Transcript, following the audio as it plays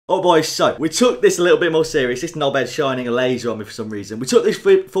Oh boys, so we took this a little bit more serious. This knobhead's shining a laser on me for some reason. We took this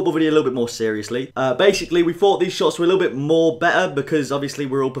football video a little bit more seriously. Basically, we thought these shots were a little bit more better because obviously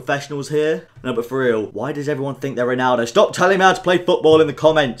we're all professionals here. No, but for real, why does everyone think they're Ronaldo? Stop telling me how to play football in the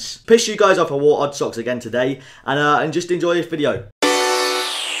comments. Piss you guys off. I wore odd socks again today, and just enjoy this video.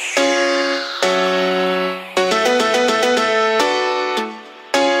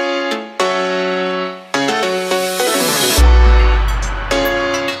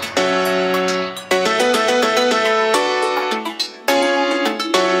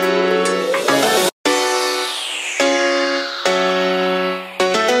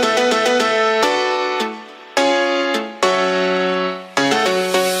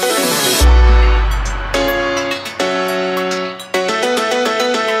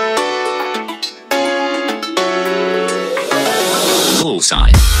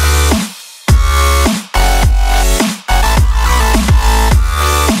 Bullseye.